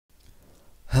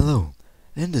Hello!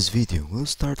 In this video we'll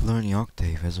start learning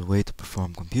octave as a way to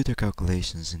perform computer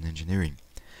calculations in engineering.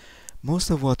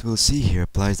 Most of what we'll see here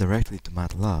applies directly to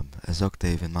MATLAB, as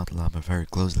octave and MATLAB are very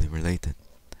closely related.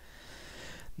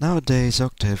 Nowadays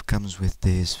octave comes with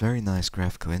this very nice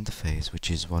graphical interface,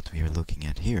 which is what we are looking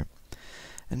at here.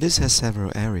 And this has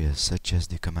several areas such as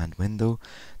the command window,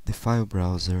 the file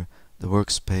browser, the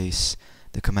workspace,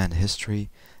 the command history,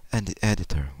 and the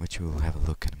editor, which we will have a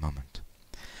look in a moment.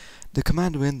 The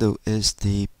command window is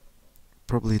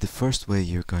probably the first way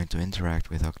you're going to interact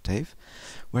with Octave,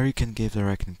 where you can give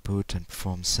direct input and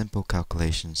perform simple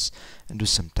calculations and do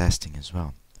some testing as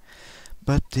well.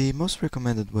 But the most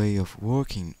recommended way of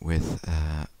working with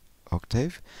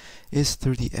Octave is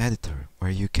through the editor, where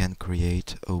you can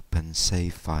create, open,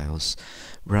 save files,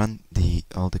 run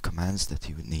all the commands that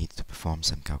you would need to perform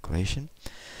some calculation,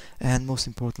 and most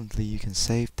importantly you can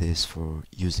save this for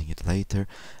using it later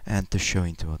and to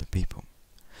showing to other people.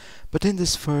 But in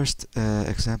this first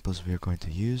examples we are going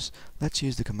to use, let's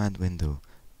use the command window.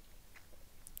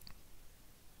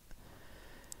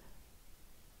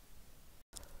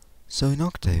 So in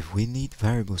Octave we need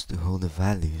variables to hold the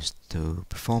values to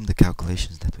perform the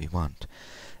calculations that we want.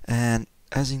 And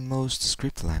as in most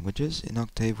script languages, in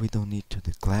Octave we don't need to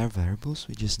declare variables,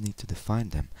 we just need to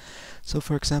define them. So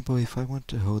for example, if I want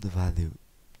to hold the value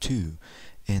 2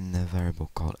 in a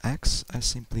variable called x, I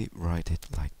simply write it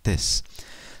like this.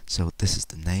 So this is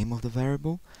the name of the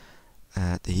variable,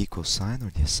 the equal sign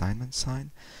or the assignment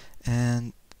sign,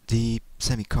 and the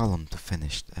semicolon to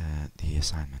finish the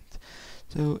assignment.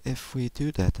 So if we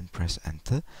do that and press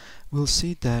enter, we'll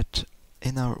see that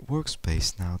in our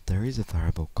workspace now there is a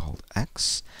variable called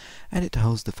x, and it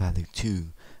holds the value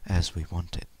 2 as we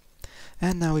want it.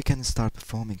 And now we can start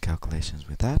performing calculations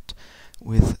with that,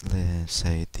 with let's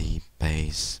say the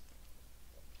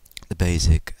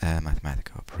basic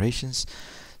mathematical operations,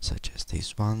 such as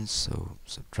these ones, so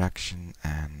subtraction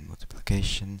and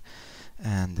multiplication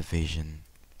and division,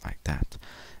 like that.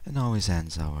 And always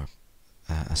ends our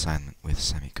assignment with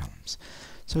semicolons.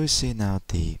 So we see now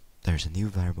there's a new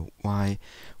variable y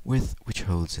which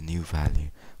holds a new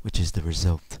value, which is the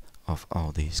result of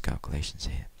all these calculations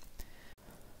here.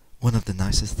 One of the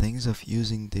nicest things of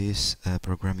using these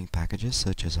programming packages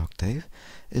such as Octave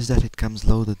is that it comes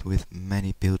loaded with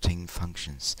many built-in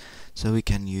functions. So we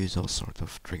can use all sorts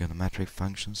of trigonometric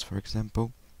functions, for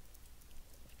example,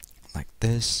 like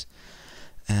this,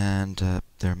 and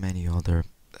there are many other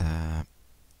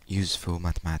useful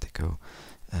mathematical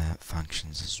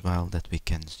functions as well that we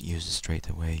can use straight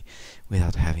away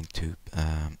without having to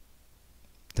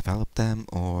develop them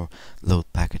or load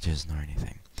packages or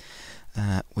anything.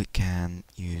 We can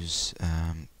use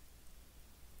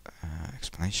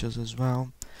exponentials as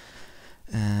well,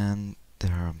 and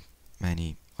there are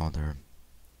many other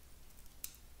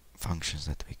functions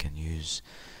that we can use,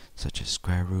 such as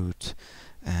square root.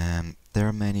 There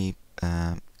are many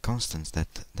constants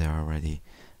that they are already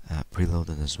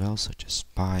preloaded as well, such as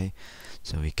pi,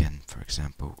 so we can, for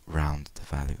example, round the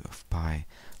value of pi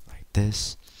like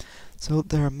this. So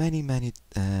there are many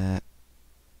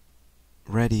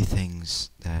ready things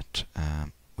that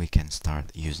we can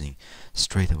start using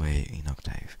straight away in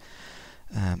Octave.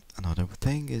 Another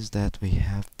thing is that we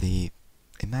have the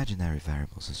imaginary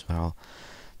variables as well.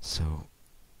 So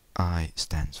I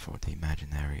stands for the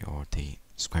imaginary, or the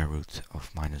square root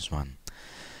of -1,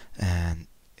 and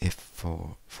if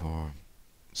for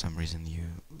some reason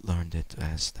you learned it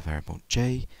as the variable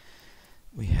j,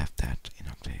 we have that in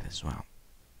Octave as well.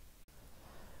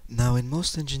 Now in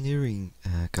most engineering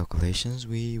calculations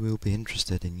we will be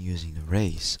interested in using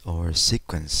arrays or a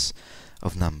sequence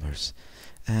of numbers.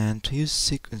 And to use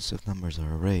sequence of numbers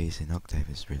or arrays in Octave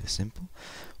is really simple.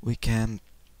 We can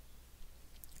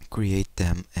create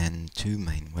them in two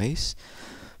main ways.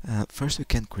 First we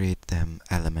can create them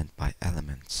element by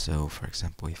element. So for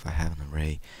example, if I have an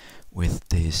array with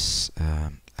these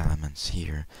elements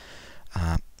here,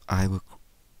 I will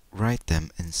write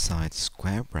them inside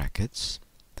square brackets,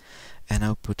 and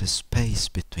I'll put a space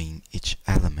between each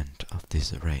element of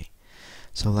this array.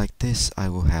 So like this I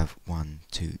will have 1,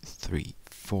 2, 3,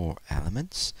 4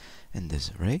 elements in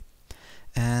this array,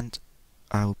 and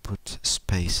I'll put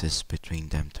spaces between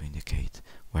them to indicate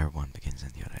where one begins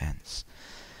and the other ends.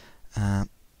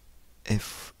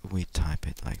 If we type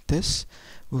it like this,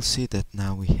 we'll see that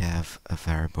now we have a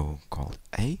variable called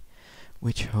a,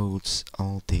 which holds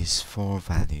all these 4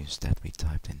 values that we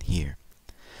typed in here.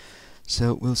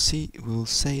 So we'll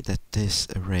say that this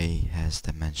array has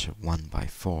dimension 1 by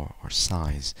 4, or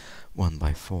size 1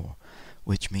 by 4,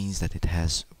 which means that it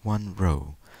has 1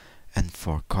 row and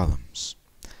 4 columns.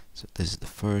 So this is the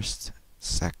first,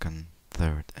 second,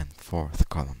 third and fourth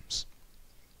columns.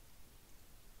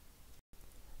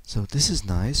 So this is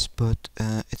nice, but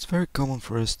it's very common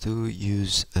for us to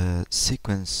use a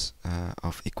sequence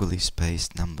of equally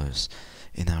spaced numbers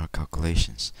in our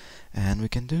calculations, and we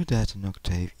can do that in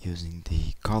Octave using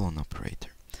the colon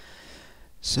operator.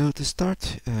 So to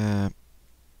start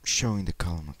showing the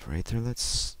colon operator,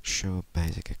 let's show a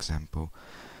basic example.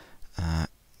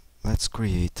 Let's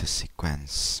create a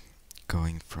sequence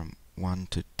going from 1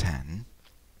 to 10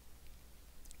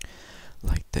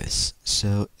 like this.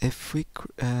 So if we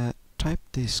type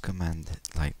this command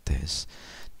like this,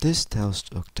 this tells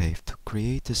Octave to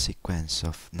create a sequence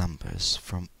of numbers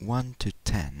from 1 to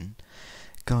 10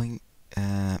 going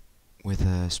with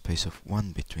a space of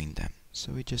 1 between them.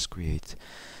 So we just create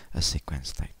a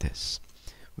sequence like this.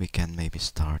 We can maybe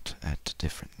start at a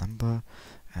different number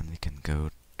and we can go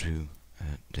to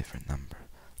a different number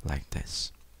like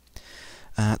this.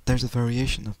 There's a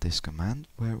variation of this command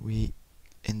where we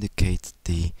indicate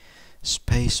the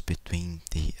space between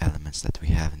the elements that we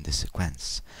have in the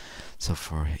sequence. So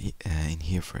for in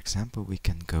here, for example, we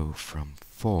can go from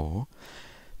 4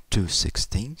 to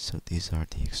 16, so these are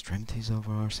the extremities of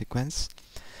our sequence,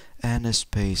 and a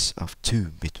space of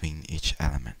 2 between each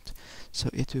element. So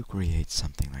it will create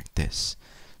something like this.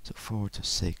 So 4 to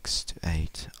 6 to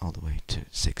 8 all the way to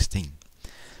 16.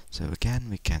 So again,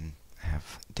 we can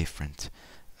have different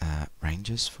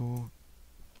ranges for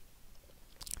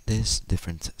this,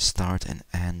 different start and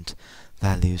end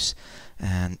values,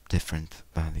 and different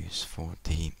values for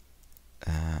the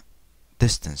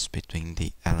distance between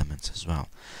the elements as well.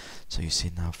 So you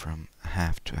see now from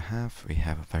half to half we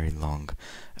have a very long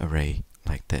array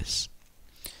like this.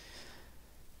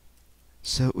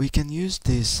 So we can use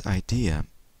this idea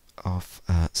of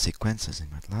sequences in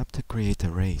MATLAB to create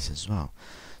arrays as well.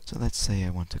 So let's say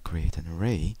I want to create an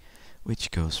array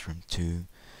which goes from 2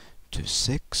 to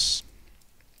 6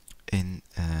 in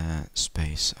a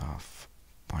space of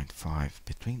 0.5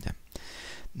 between them.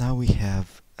 Now we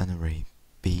have an array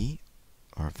B,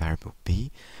 or variable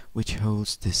B, which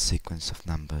holds this sequence of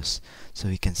numbers. So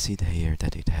we can see here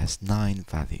that it has 9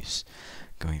 values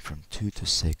going from 2 to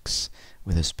 6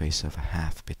 with a space of a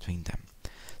half between them.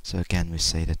 So again we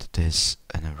say that it is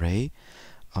an array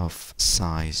of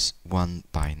size 1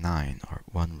 by 9, or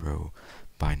 1 row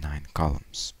by 9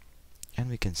 columns. And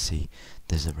we can see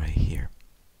this array here.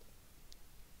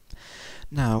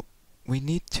 Now we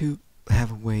need to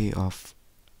have a way of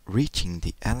reaching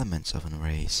the elements of an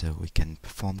array so we can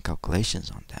perform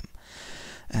calculations on them.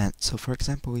 And so for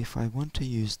example, if I want to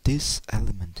use this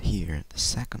element here, the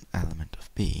second element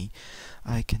of B,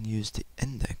 I can use the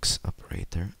index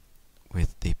operator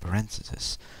with the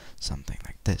parentheses, something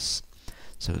like this.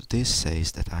 So this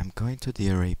says that I'm going to the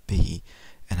array B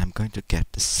and I'm going to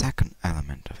get the second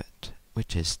element of it,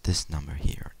 which is this number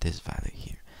here, this value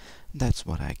here. That's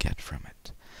what I get from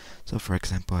it. So for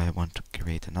example, I want to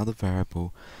create another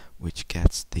variable which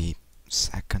gets the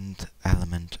second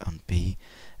element on B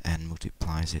and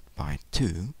multiplies it by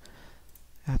 2,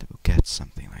 and it will get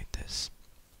something like this.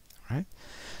 Right?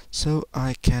 So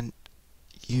I can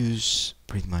use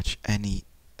pretty much any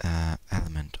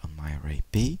element on my array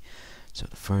B. So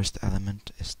the first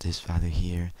element is this value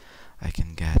here. I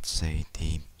can get, say,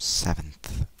 the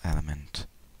 7th element,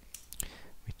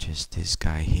 which is this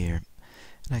guy here,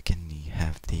 and I can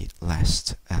have the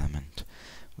last element,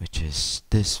 which is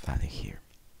this value here.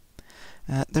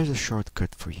 There's a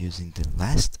shortcut for using the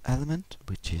last element,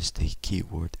 which is the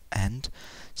keyword AND.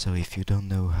 So if you don't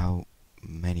know how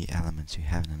many elements you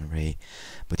have in an array,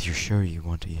 but you're sure you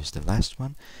want to use the last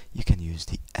one, you can use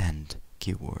the AND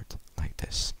keyword like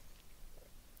this.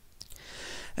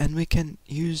 And we can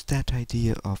use that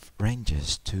idea of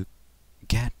ranges to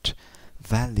get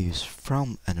values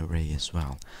from an array as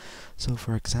well. So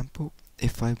for example,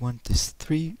 if I want these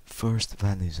 3 first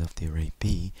values of the array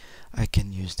B, I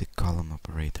can use the column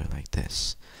operator like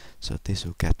this. So this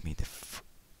will get me the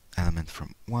element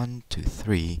from 1 to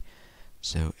 3.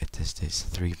 So it is these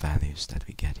 3 values that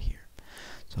we get here.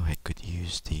 So I could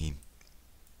use the,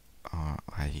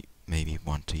 I maybe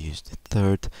want to use the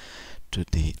third to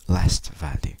the last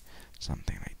value,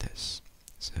 something like this.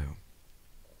 So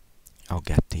I'll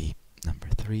get the number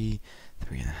 3,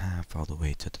 3.5, all the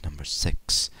way to the number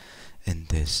 6 in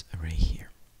this array here.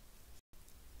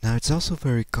 Now it's also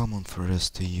very common for us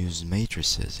to use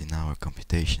matrices in our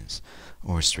computations,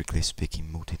 or strictly speaking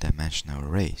multidimensional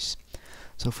arrays.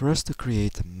 So for us to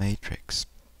create a matrix,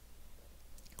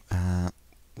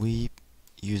 we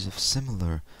use a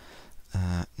similar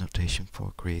notation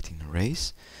for creating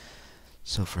arrays.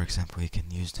 So for example, you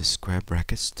can use the square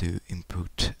brackets to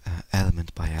input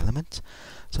element by element.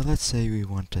 So let's say we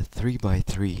want a 3 by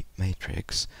 3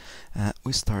 matrix.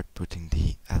 We start putting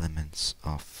the elements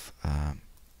of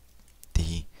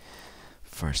the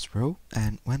first row,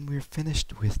 and when we're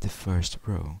finished with the first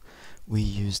row, we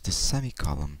use the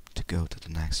semicolon to go to the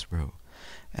next row.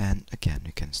 And again,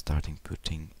 you can start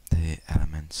inputting the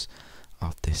elements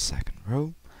of this second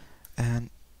row, and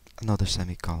another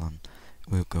semicolon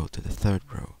will go to the third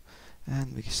row,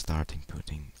 and we start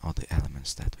inputting all the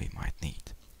elements that we might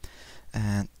need.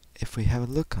 And if we have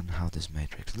a look on how this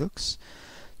matrix looks,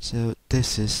 so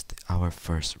this is our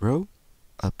first row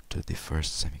up to the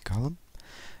first semicolon,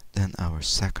 then our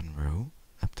second row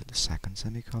up to the second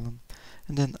semicolon,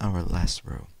 and then our last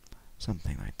row,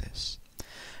 something like this.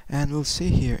 And we'll see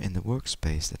here in the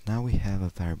workspace that now we have a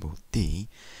variable d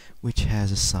which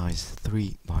has a size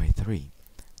 3 by 3.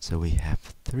 So we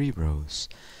have 3 rows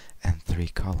and 3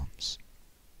 columns.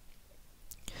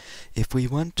 If we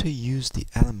want to use the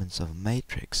elements of a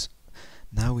matrix,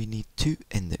 now we need 2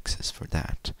 indexes for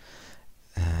that.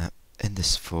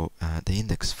 The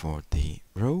index for the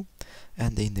row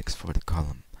and the index for the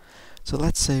column. So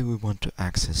let's say we want to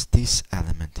access this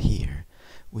element here.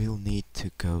 We'll need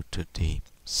to go to the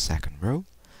second row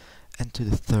and to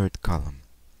the third column,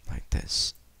 like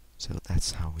this. So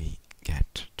that's how we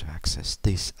get to access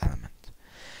this element.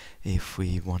 If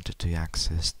we wanted to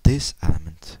access this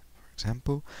element, for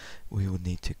example, we would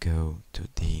need to go to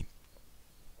the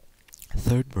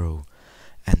third row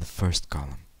and the first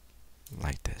column,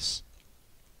 like this.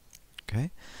 Okay,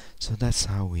 so that's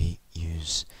how we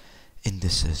use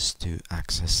indices to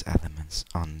access elements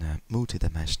on a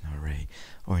multidimensional array,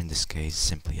 or in this case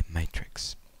simply a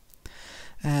matrix.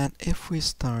 And if we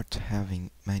start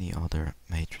having many other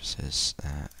matrices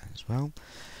as well,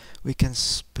 we can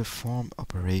perform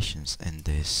operations in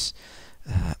this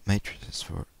matrices.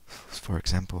 For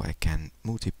example, I can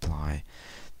multiply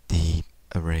the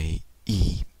array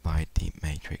E by the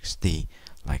matrix D,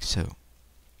 like so.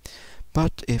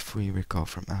 But if we recall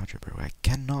from algebra, I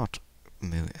cannot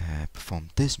perform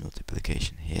this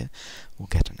multiplication here. We'll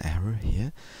get an error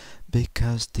here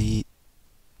because the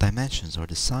dimensions or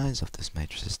the size of this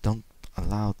matrices don't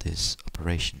allow this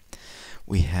operation.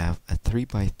 We have a 3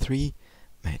 by 3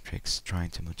 matrix trying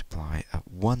to multiply a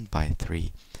 1 by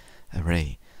 3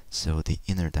 array, so the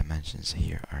inner dimensions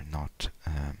here are not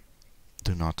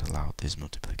do not allow this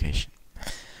multiplication.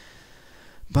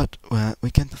 But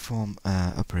we can perform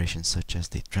operations such as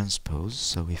the transpose.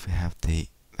 So if we have the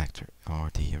vector or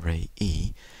the array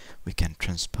E, we can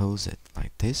transpose it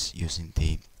like this using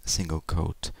the single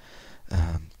quote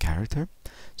character.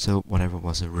 So whatever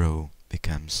was a row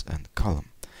becomes a column.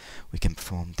 We can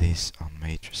perform this on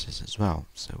matrices as well.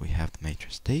 So we have the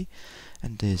matrix D,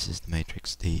 and this is the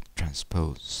matrix D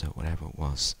transpose. So whatever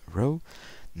was a row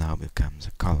now becomes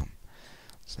a column.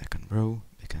 Second row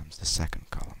becomes the second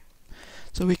column.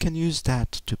 So we can use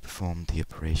that to perform the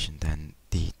operation then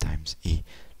D times E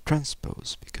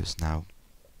transpose, because now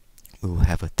we will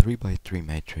have a 3 by 3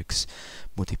 matrix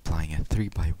multiplying a 3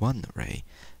 by 1 array,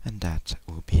 and that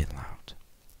will be allowed.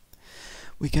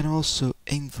 We can also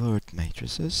invert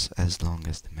matrices as long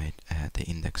as the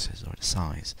indexes or the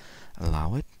size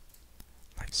allow it,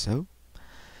 like so.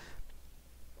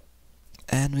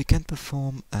 And we can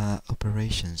perform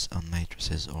operations on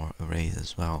matrices or arrays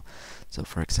as well. So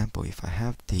for example, if I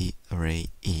have the array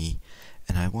E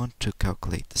and I want to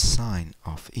calculate the sign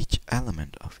of each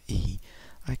element of E,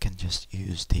 I can just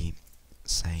use the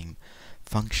same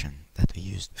function that we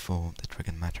used before, the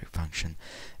trigonometric function,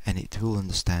 and it will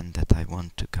understand that I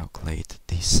want to calculate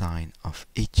the sign of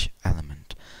each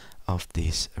element of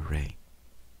this array.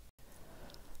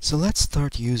 So let's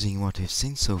start using what we've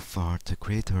seen so far to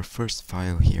create our first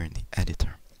file here in the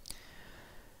editor.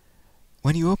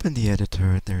 When you open the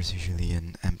editor, there's usually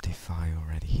an empty file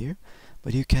already here,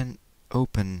 but you can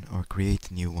open or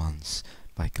create new ones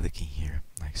by clicking here,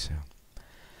 like so.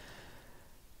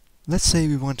 Let's say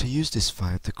we want to use this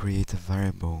file to create a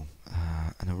variable,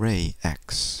 an array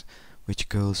x, which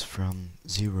goes from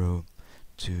 0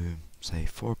 to, say,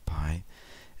 4 pi,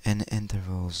 in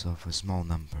intervals of a small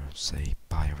number, say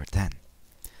pi over 10.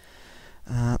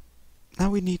 Now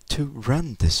we need to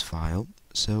run this file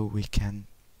so we can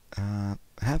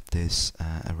have this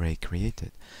array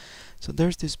created. So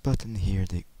there's this button here,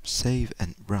 the save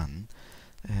and run,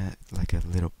 like a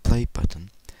little play button,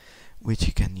 which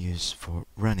you can use for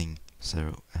running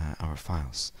our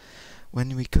files.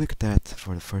 When we click that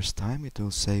for the first time, it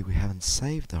will say we haven't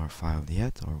saved our file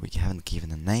yet, or we haven't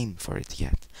given a name for it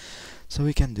yet. So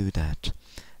we can do that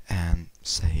and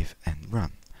save and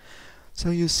run. So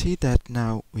you see that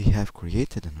now we have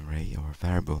created an array or a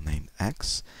variable named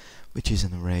x, which is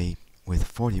an array with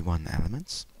 41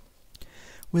 elements,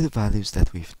 with the values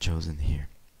that we've chosen here.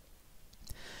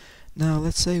 Now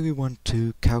let's say we want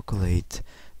to calculate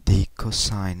the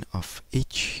cosine of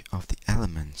each of the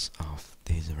elements of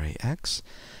this array x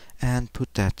and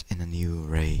put that in a new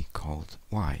array called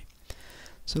y.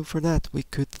 So for that we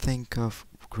could think of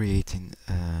creating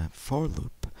a for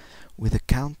loop with a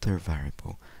counter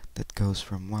variable that goes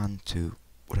from 1 to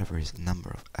whatever is the number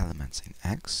of elements in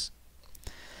x.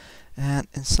 And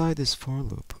inside this for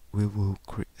loop we will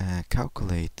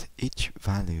calculate each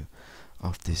value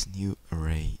of this new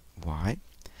array y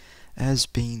as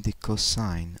being the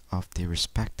cosine of the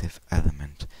respective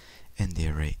element in the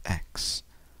array x,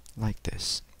 like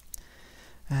this.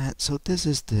 And so this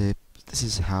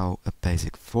is how a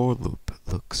basic for loop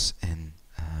looks in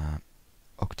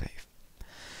Octave.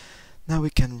 Now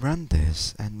we can run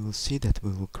this and we'll see that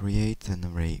we will create an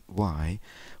array y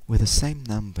with the same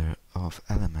number of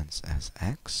elements as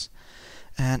x,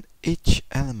 and each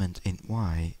element in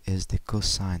y is the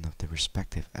cosine of the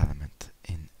respective element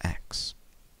in x.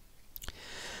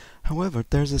 However,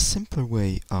 there's a simpler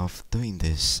way of doing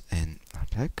this in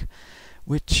LaTeX,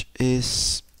 which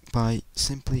is by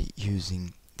simply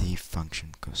using the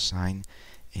function cosine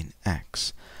in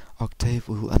x. Octave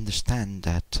will understand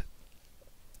that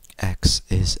x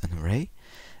is an array,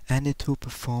 and it will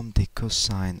perform the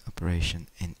cosine operation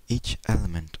in each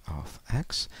element of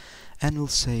x, and will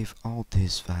save all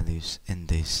these values in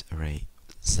this array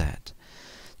z.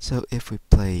 So if we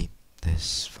play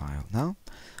this file now,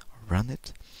 or run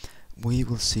it, we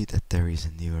will see that there is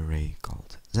a new array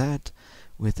called z,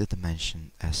 with the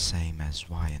dimension as same as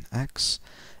y and x,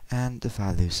 and the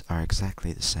values are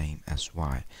exactly the same as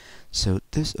y. So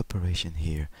this operation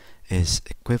here is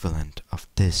equivalent of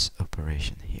this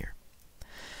operation here.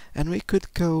 And we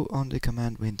could go on the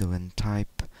command window and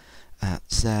type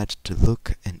z to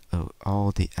look in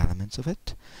all the elements of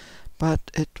it, but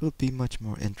it will be much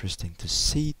more interesting to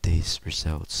see these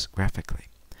results graphically.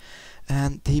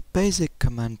 And the basic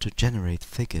command to generate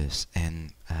figures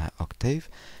in Octave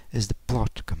is the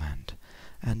plot command.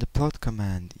 And the plot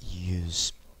command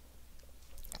use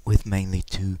with mainly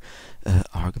two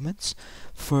arguments.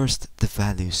 First, the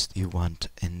values you want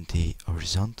in the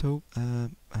horizontal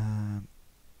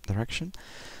direction,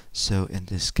 so in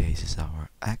this case is our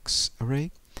x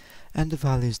array, and the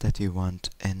values that you want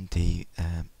in the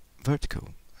vertical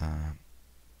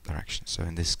direction, so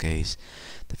in this case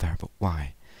the variable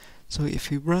y. So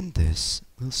if we run this,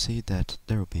 we'll see that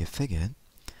there will be a figure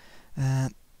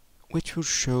which will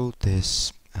show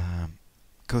this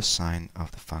cosine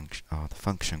of the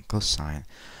function cosine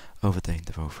over the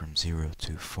interval from 0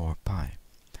 to 4 pi.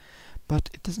 But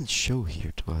it doesn't show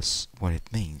here to us what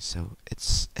it means, so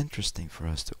it's interesting for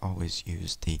us to always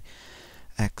use the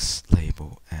x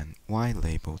label and y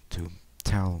label to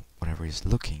tell whatever is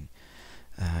looking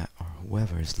or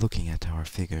whoever is looking at our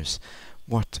figures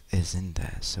what is in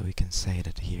there. So we can say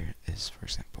that here is, for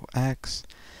example, x,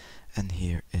 and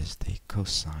here is the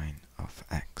cosine of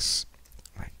x,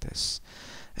 like this.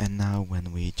 And now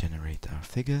when we generate our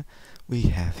figure, we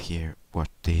have here what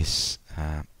these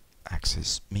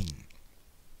axes mean.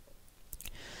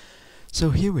 So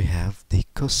here we have the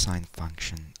cosine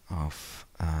function of,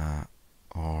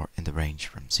 or in the range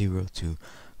from 0 to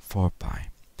 4 pi.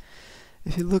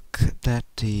 If you look that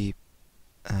the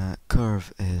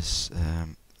curve is a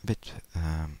bit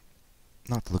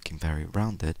not looking very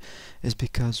rounded, is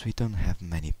because we don't have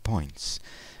many points.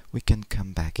 We can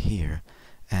come back here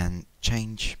and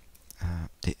change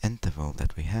the interval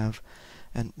that we have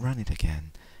and run it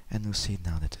again, and we'll see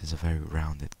now that it's a very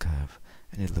rounded curve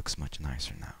and it looks much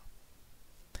nicer now.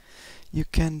 You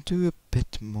can do a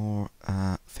bit more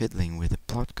fiddling with the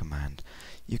plot command.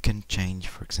 You can change,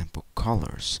 for example,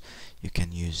 colors. You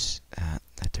can use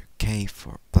letter K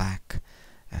for black,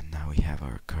 and now we have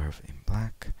our curve in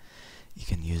black. You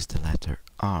can use the letter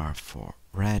R for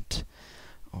red,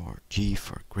 or G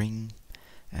for green,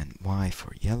 and Y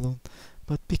for yellow.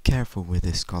 But be careful with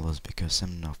these colors, because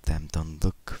some of them don't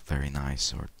look very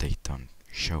nice, or they don't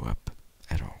show up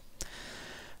at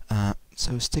all.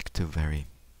 So stick to very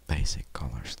basic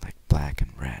colors like black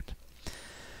and red.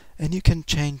 And you can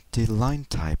change the line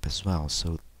type as well.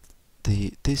 So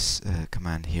this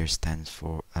command here stands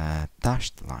for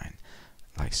dashed line,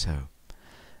 like so.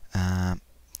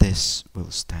 This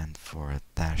will stand for a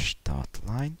dash dot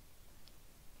line,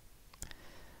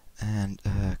 and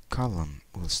column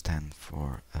will stand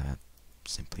for a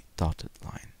simply dotted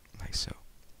line, like so.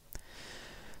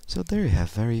 So there you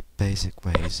have very basic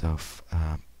ways of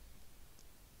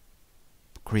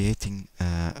creating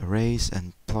arrays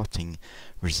and plotting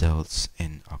results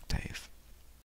in Octave.